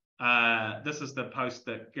already, this is the post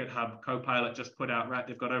that GitHub Copilot just put out, right?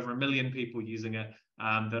 They've got over 1 million people using it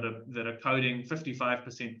that are coding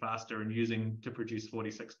 55% faster and using to produce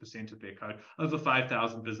 46% of their code. Over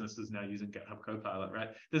 5,000 businesses now using GitHub Copilot, right?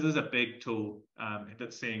 This is a big tool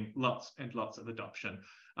that's seeing lots and lots of adoption.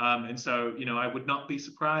 And so, I would not be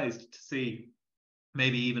surprised to see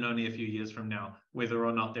maybe even only a few years from now, whether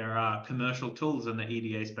or not there are commercial tools in the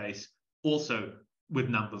EDA space also with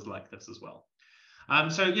numbers like this as well.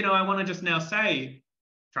 So, I want to just now say,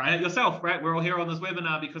 try it yourself, right? We're all here on this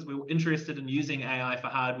webinar because we were interested in using AI for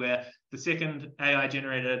hardware. The second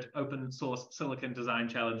AI-generated open source silicon design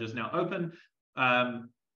challenge is now open.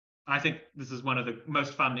 I think this is one of the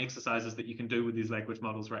most fun exercises that you can do with these language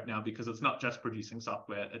models right now, because it's not just producing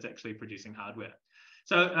software, it's actually producing hardware.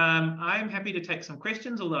 So I'm happy to take some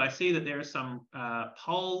questions, although I see that there is some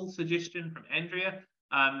poll suggestion from Andrea.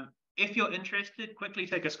 If you're interested, quickly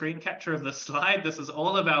take a screen capture of this slide. This is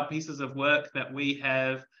all of our pieces of work that we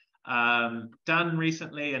have done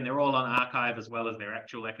recently, and they're all on archive as well as their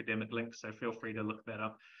actual academic links, so feel free to look that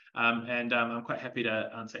up. And I'm quite happy to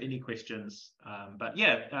answer any questions. But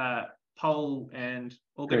yeah, poll and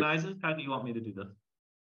organizers, how do you want me to do this?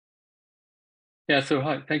 Yeah, so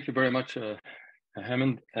hi, thank you very much,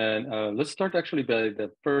 Hammond. And let's start actually by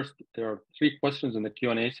the first. There are 3 questions in the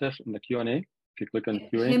Q&A session. In the Q&A, if you click on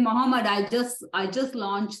Q&A. Hey, Mohammed, I just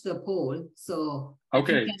launched the poll, so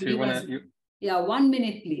okay. So you want to? Yeah, 1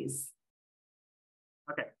 minute, please.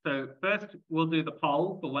 Okay, so first we'll do the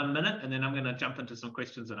poll for 1 minute, and then I'm going to jump into some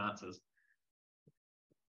questions and answers.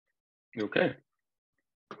 Okay.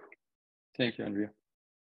 Thank you, Andrea.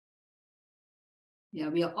 Yeah,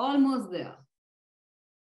 we are almost there.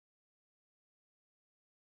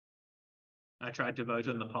 I tried to vote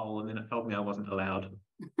in the poll, and then it told me I wasn't allowed,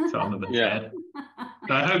 so I'm a bit sad.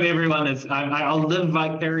 So I hope everyone is. I'll live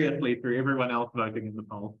vicariously through everyone else voting in the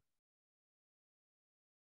poll.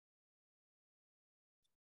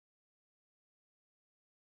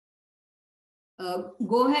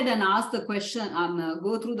 Go ahead and ask the question.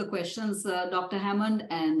 Go through the questions, Dr. Hammond,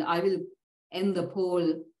 and I will end the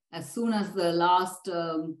poll as soon as the last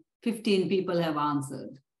 15 people have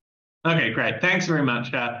answered. Okay, great. Thanks very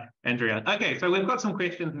much, Andrea. Okay, so we've got some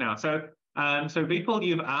questions now. So people,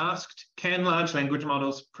 you've asked, can large language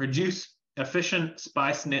models produce efficient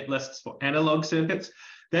SPICE net lists for analog circuits?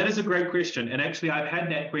 That is a great question. And actually, I've had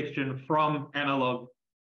that question from analog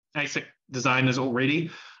ASIC designers already?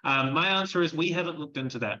 My answer is we haven't looked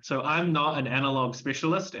into that. So I'm not an analog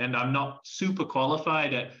specialist, and I'm not super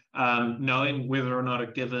qualified at knowing whether or not a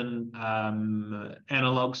given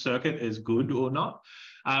analog circuit is good or not.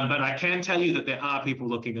 But I can tell you that there are people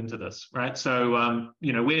looking into this, right? So,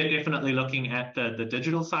 you know, we're definitely looking at the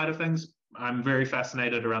digital side of things. I'm very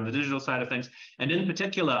fascinated around the digital side of things. And in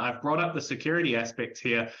particular, I've brought up the security aspects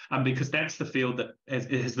here because that's the field that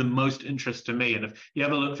is the most interest to me. And if you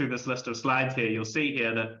have a look through this list of slides here, you'll see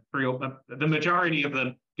here that the majority of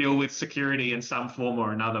them deal with security in some form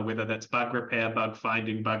or another, whether that's bug repair, bug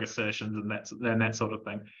finding, bug assertions, and that sort of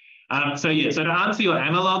thing. So to answer your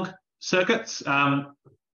analog circuits, I'm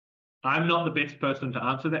not the best person to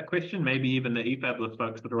answer that question. Maybe even the Efabless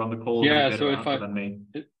folks that are on the call have a better answer than me.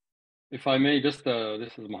 If I may, just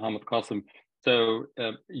this is Mohammed Qasim. So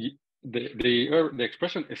the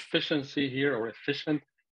expression efficiency here, or efficient,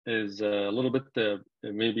 is a little bit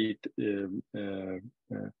maybe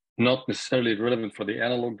not necessarily relevant for the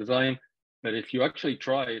analog design. But if you actually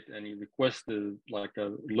try it and you request like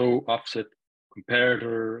a low offset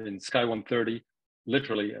comparator in Sky 130,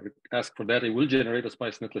 literally ask for that, it will generate a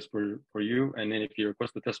SPICE netlist for you. And then if you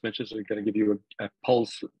request the test benches, it's going to give you a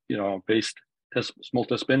pulse, based small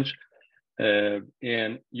test bench.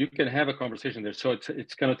 And you can have a conversation there. So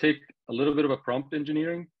it's going to take a little bit of a prompt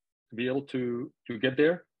engineering to be able to get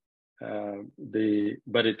there.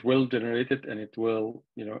 But it will generate it, and it will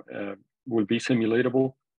be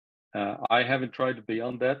simulatable. I haven't tried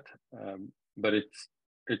beyond that, but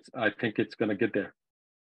I think it's going to get there.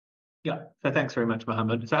 Yeah, so thanks very much,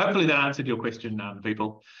 Mohammed. So hopefully that answered your question,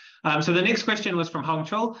 people. So the next question was from Hong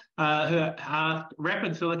Chul, who asked,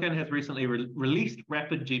 Rapid Silicon has recently released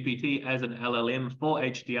Rapid GPT as an LLM for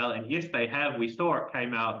HDL, and yes, they have. We saw it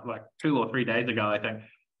came out like 2 or 3 days ago, I think.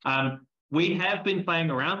 We have been playing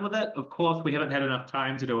around with it. Of course, we haven't had enough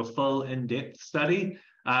time to do a full in-depth study.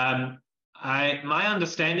 My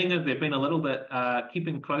understanding is they've been a little bit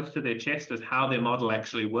keeping close to their chest as how their model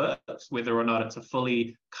actually works, whether or not it's a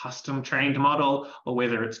fully custom trained model or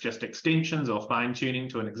whether it's just extensions or fine tuning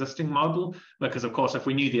to an existing model. Because of course, if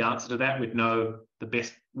we knew the answer to that, we'd know the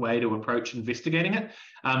best way to approach investigating it.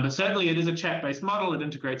 But certainly it is a chat-based model. It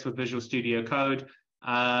integrates with Visual Studio Code.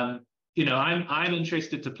 I'm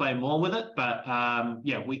interested to play more with it, but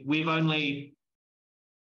we've only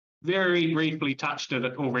very briefly touched it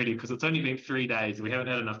already because it's only been 3 days. We haven't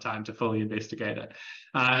had enough time to fully investigate it.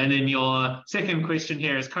 And then your second question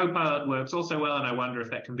here is Copilot works also well, and I wonder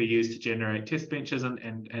if that can be used to generate test benches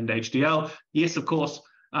and HDL. Yes, of course.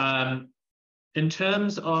 In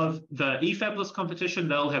terms of the Efabless competition,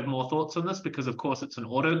 they'll have more thoughts on this because, of course, it's an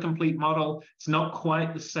autocomplete model. It's not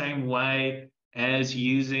quite the same way as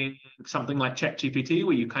using something like ChatGPT,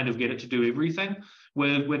 where you kind of get it to do everything.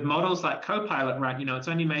 With models like Copilot, right, it's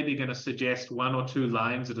only maybe going to suggest 1 or 2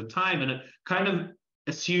 lines at a time, and it kind of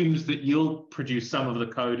assumes that you'll produce some of the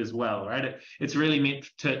code as well, right? It's really meant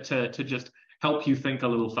to just help you think a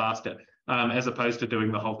little faster, as opposed to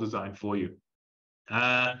doing the whole design for you.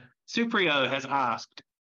 Suprio has asked,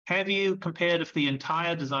 have you compared if the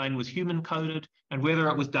entire design was human coded and whether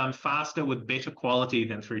it was done faster with better quality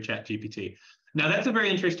than through ChatGPT? Now, that's a very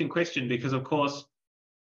interesting question because, of course,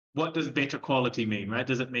 what does better quality mean, right?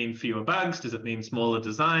 Does it mean fewer bugs? Does it mean smaller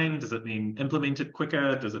design? Does it mean implemented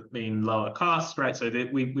quicker? Does it mean lower costs, right? So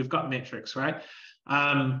we've got metrics, right?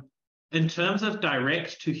 In terms of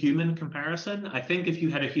direct to human comparison, I think if you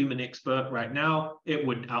had a human expert right now, it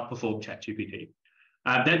would outperform ChatGPT.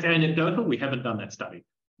 That's anecdotal. We haven't done that study.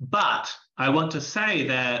 But I want to say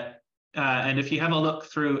that, and if you have a look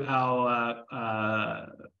through our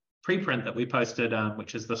preprint that we posted,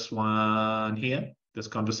 which is this one here, this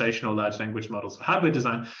conversational large language models for hardware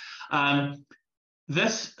design.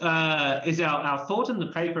 This is our thought in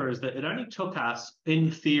the paper is that it only took us, in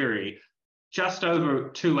theory, just over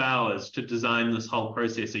 2 hours to design this whole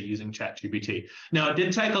processor using ChatGPT. Now, it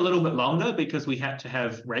did take a little bit longer because we had to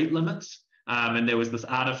have rate limits. And there was this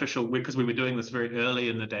artificial, because we were doing this very early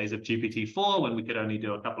in the days of GPT-4 when we could only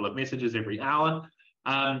do a couple of messages every hour.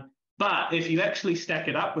 But if you actually stack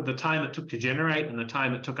it up with the time it took to generate and the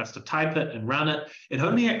time it took us to type it and run it, it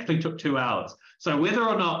only actually took 2 hours. So whether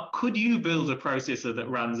or not, could you build a processor that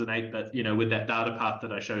runs an 8-bit, with that data path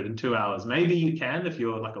that I showed in 2 hours? Maybe you can if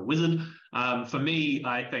you're like a wizard. For me,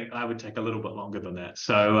 I think I would take a little bit longer than that.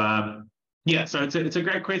 So so it's a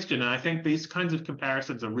great question. And I think these kinds of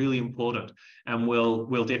comparisons are really important, and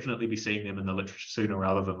we'll definitely be seeing them in the literature sooner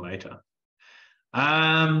rather than later.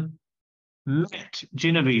 Matt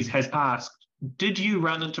Genovese has asked, did you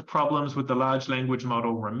run into problems with the large language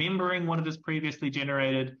model remembering what it has previously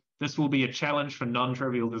generated? This will be a challenge for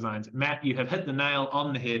non-trivial designs. Matt, you have hit the nail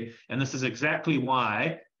on the head, and this is exactly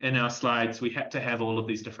why in our slides we had to have all of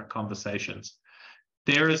these different conversations.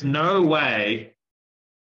 There is no way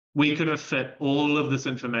we could have fit all of this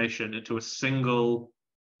information into a single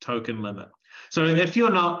token limit. So if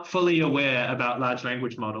you're not fully aware about large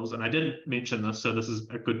language models, and I didn't mention this, so this is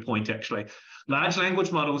a good point actually, large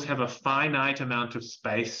language models have a finite amount of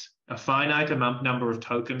space, a finite number of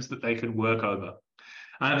tokens that they can work over.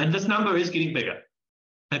 And this number is getting bigger.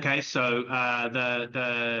 Okay, so the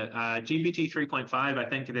GPT 3.5, I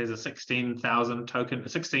think it is a 16,000 token,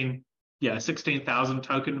 16,000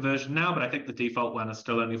 token version now, but I think the default one is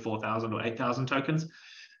still only 4,000 or 8,000 tokens.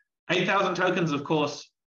 8,000 tokens, of course,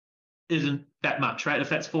 isn't that much, right? If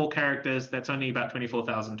that's 4 characters, that's only about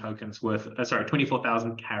 24,000 tokens worth,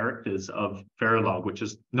 24,000 characters of Verilog, which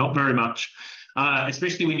is not very much,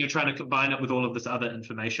 especially when you're trying to combine it with all of this other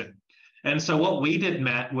information. And so what we did,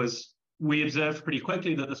 Matt, was we observed pretty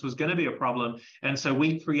quickly that this was going to be a problem. And so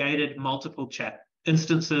we created multiple chat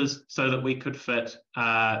instances so that we could fit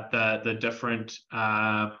the different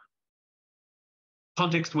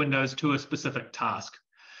context windows to a specific task.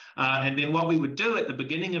 And then what we would do at the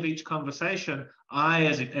beginning of each conversation, I,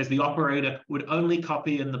 as the operator, would only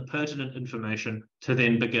copy in the pertinent information to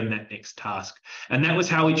then begin that next task. And that was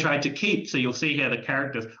how we tried to keep, so you'll see here the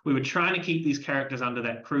characters, we were trying to keep these characters under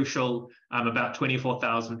that crucial about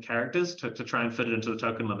 24,000 characters to try and fit it into the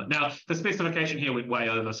token limit. Now, the specification here went way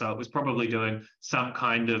over, so it was probably doing some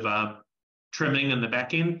kind of trimming in the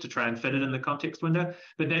back end to try and fit it in the context window.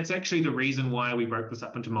 But that's actually the reason why we broke this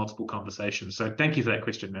up into multiple conversations. So thank you for that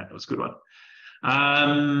question, Matt. It was a good one.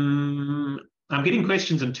 I'm getting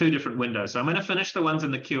questions in 2 different windows. So I'm going to finish the ones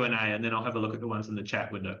in the Q&A and then I'll have a look at the ones in the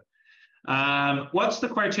chat window. What's the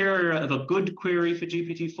criteria of a good query for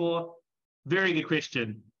GPT-4? Very good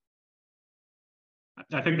question.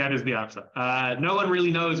 I think that is the answer. No one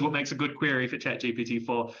really knows what makes a good query for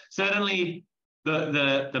ChatGPT-4. Certainly,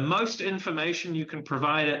 the most information you can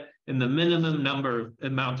provide it in the minimum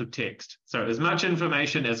amount of text. So as much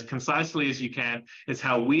information as concisely as you can is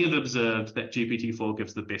how we have observed that GPT-4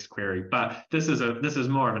 gives the best query. But this is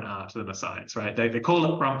more of an art than a science, right? They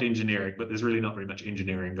call it prompt engineering, but there's really not very much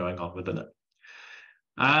engineering going on within it.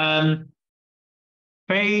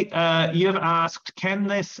 Faye, you have asked, can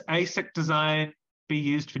this ASIC design be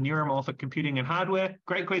used for neuromorphic computing and hardware?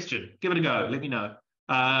 Great question. Give it a go. Let me know.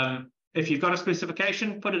 If you've got a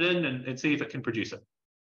specification, put it in and see if it can produce it.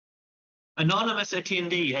 Anonymous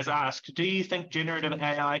attendee has asked, do you think generative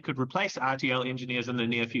AI could replace RTL engineers in the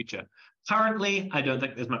near future? Currently, I don't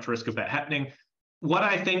think there's much risk of that happening. What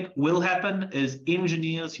I think will happen is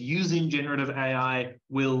engineers using generative AI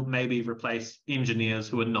will maybe replace engineers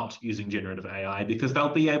who are not using generative AI because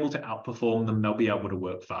they'll be able to outperform them. They'll be able to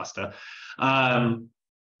work faster.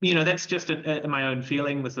 You know, that's just my own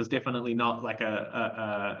feeling. This is definitely not like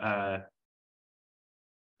a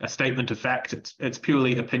statement of fact. It's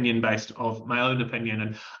purely opinion-based of my own opinion.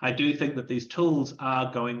 And I do think that these tools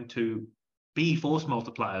are going to be force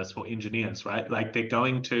multipliers for engineers, right? Like they're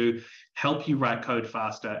going to help you write code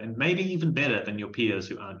faster and maybe even better than your peers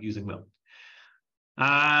who aren't using them.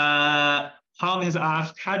 Hong has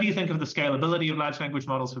asked, how do you think of the scalability of large language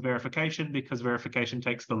models for verification? Because verification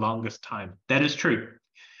takes the longest time. That is true.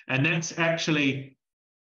 And that's actually,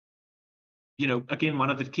 you know, again, one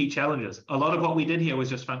of the key challenges. A lot of what we did here was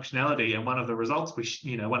just functionality. And one of the results,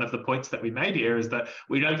 one of the points that we made here is that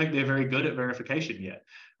we don't think they're very good at verification yet,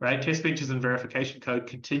 right? Test benches and verification code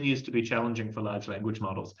continues to be challenging for large language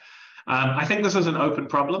models. I think this is an open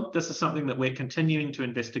problem. This is something that we're continuing to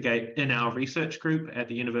investigate in our research group at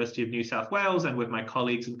the University of New South Wales and with my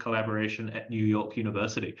colleagues in collaboration at New York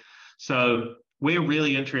University. So we're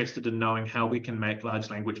really interested in knowing how we can make large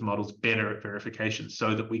language models better at verification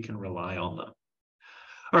so that we can rely on them.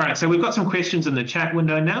 All right, so we've got some questions in the chat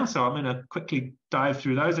window now, so I'm going to quickly dive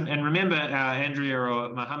through those. And remember, Andrea or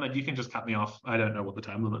Mohammed, you can just cut me off. I don't know what the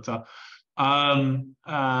time limits are.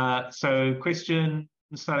 So question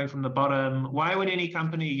starting from the bottom, why would any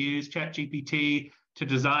company use ChatGPT to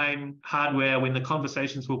design hardware when the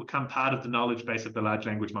conversations will become part of the knowledge base of the large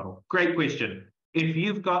language model? Great question. If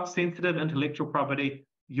you've got sensitive intellectual property,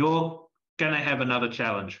 you're going to have another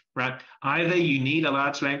challenge, right? Either you need a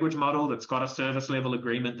large language model that's got a service level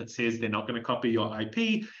agreement that says they're not going to copy your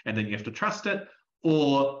IP, and then you have to trust it,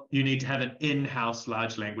 or you need to have an in-house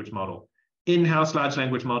large language model. In-house large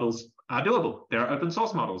language models are doable. There are open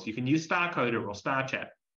source models. You can use StarCoder or StarChat,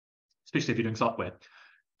 especially if you're doing software.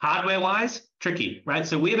 Hardware-wise, tricky, right?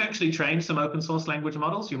 So we've actually trained some open source language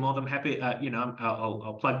models. You're more than happy,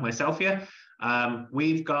 I'll plug myself here.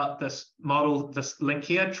 We've got this model, this link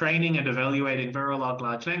here, Training and Evaluating Verilog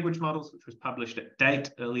Large Language Models, which was published at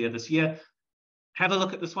Date earlier this year. Have a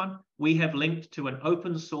look at this one. We have linked to an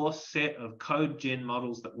open source set of code gen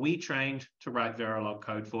models that we trained to write Verilog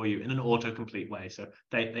code for you in an autocomplete way. So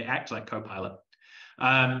they act like Copilot.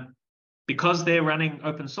 Because they're running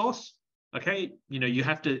open source, okay, you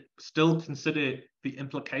have to still consider the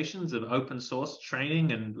implications of open source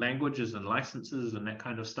training and languages and licenses and that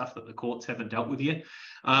kind of stuff that the courts haven't dealt with yet.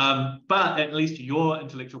 But at least your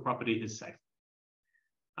intellectual property is safe.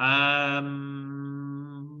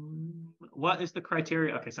 What is the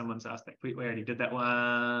criteria? Okay, someone's asked that. We already did that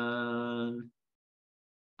one.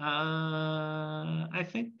 I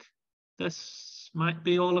think this might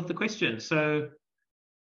be all of the questions. So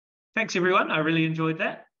thanks, everyone. I really enjoyed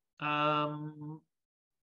that. And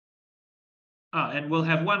we'll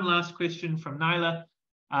have one last question from Nyla.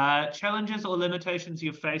 Challenges or limitations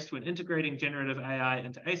you've faced when integrating generative AI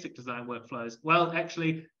into ASIC design workflows? Well,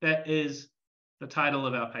 actually, that is the title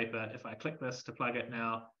of our paper. If I click this to plug it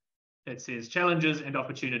now, it says challenges and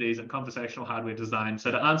opportunities in conversational hardware design. So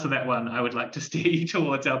to answer that one, I would like to steer you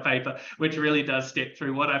towards our paper, which really does step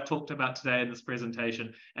through what I've talked about today in this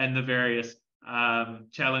presentation and the various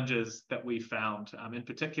challenges that we found, in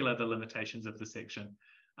particular, the limitations of the section.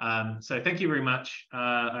 So thank you very much.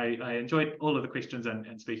 I enjoyed all of the questions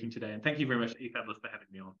and speaking today. And thank you very much, Efabless, for having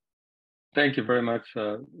me on. Thank you very much,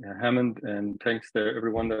 Hammond, and thanks to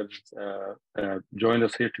everyone that joined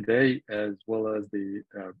us here today, as well as the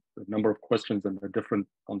number of questions and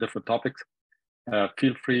on different topics.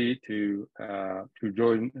 Feel free to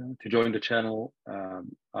join the channel,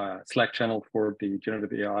 Slack channel for the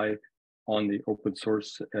generative AI on the open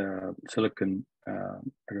source Silicon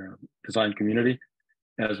design community,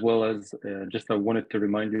 as well as I wanted to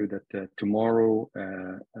remind you that tomorrow,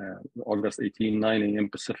 August 18, 9 a.m.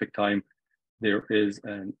 Pacific time, there is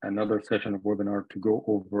another session of webinar to go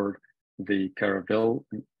over the Caravelle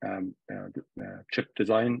chip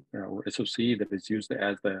design or SoC that is used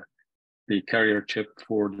as the carrier chip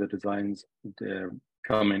for the designs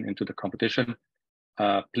coming into the competition.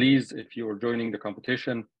 Please, if you are joining the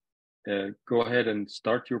competition, go ahead and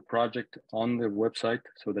start your project on the website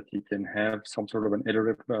so that you can have some sort of an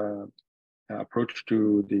iterative approach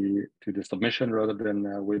to the submission rather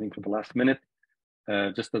than waiting for the last minute.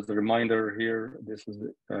 Just as a reminder here, this is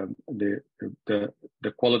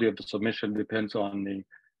the quality of the submission depends on the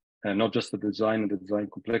not just the design and the design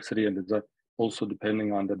complexity, and also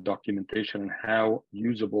depending on the documentation and how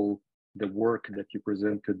usable the work that you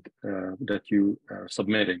presented, that you are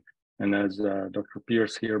submitting. And as Dr.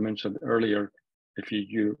 Pearce here mentioned earlier, if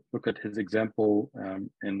you look at his example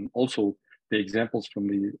and also the examples from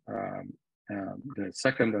the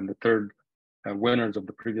second and the third winners of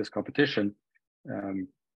the previous competition,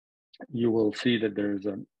 you will see that there's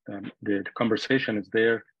the conversation is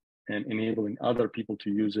there and enabling other people to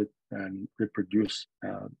use it and reproduce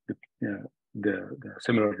the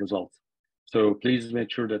similar results. So please make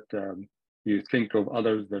sure that you think of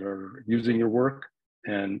others that are using your work,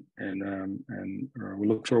 and we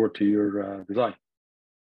look forward to your design.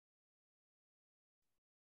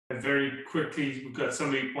 Very quickly, we've got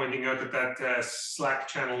somebody pointing out that Slack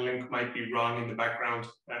channel link might be wrong in the background,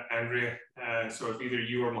 Andrea. So if either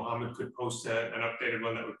you or Mohammed could post an updated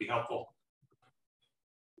one, that would be helpful.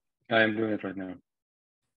 I am doing it right now.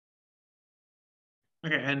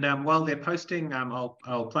 Okay, and while they're posting,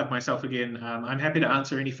 I'll plug myself again. I'm happy to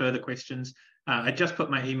answer any further questions. I just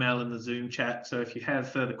put my email in the Zoom chat, so if you have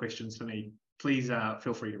further questions for me, please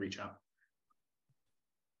feel free to reach out.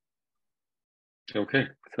 Okay,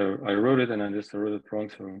 so I wrote it and I just wrote it wrong,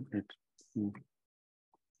 so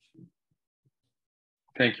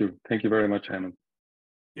thank you very much, Hammond.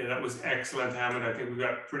 Yeah, that was excellent, Hammond. I think we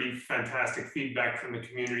got pretty fantastic feedback from the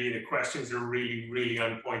community. The questions are really, really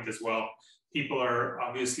on point as well. People are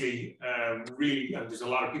obviously there's a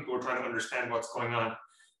lot of people who are trying to understand what's going on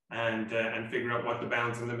and figure out what the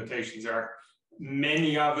bounds and limitations are.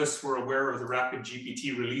 Many of us were aware of the Rapid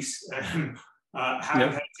GPT release.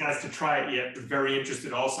 Haven't had a chance to try it yet, but very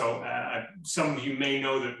interested also. Some of you may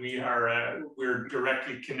know that we're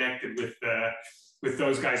directly connected with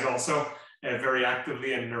those guys also very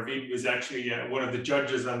actively, and Narveed was actually one of the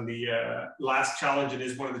judges on the last challenge and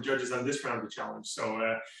is one of the judges on this round of the challenge.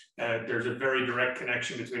 So there's a very direct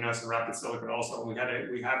connection between us and Rapid Silicon also.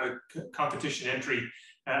 We have a competition entry,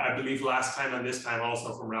 I believe last time and this time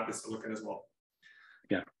also from Rapid Silicon as well.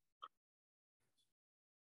 Yeah.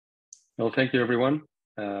 Well, thank you, everyone.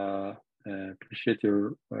 Appreciate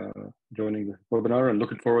your joining the webinar and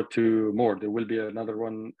looking forward to more. There will be another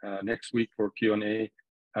one next week for Q&A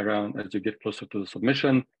around as you get closer to the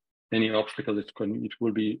submission. any obstacle. It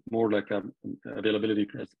will be more like availability,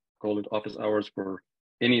 as call it, office hours for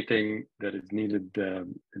anything that is needed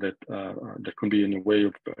that can be in a way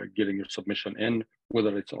of getting your submission in,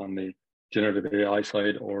 whether it's on the generative AI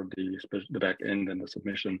side or the back end and the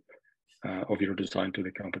submission of your design to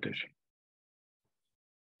the competition.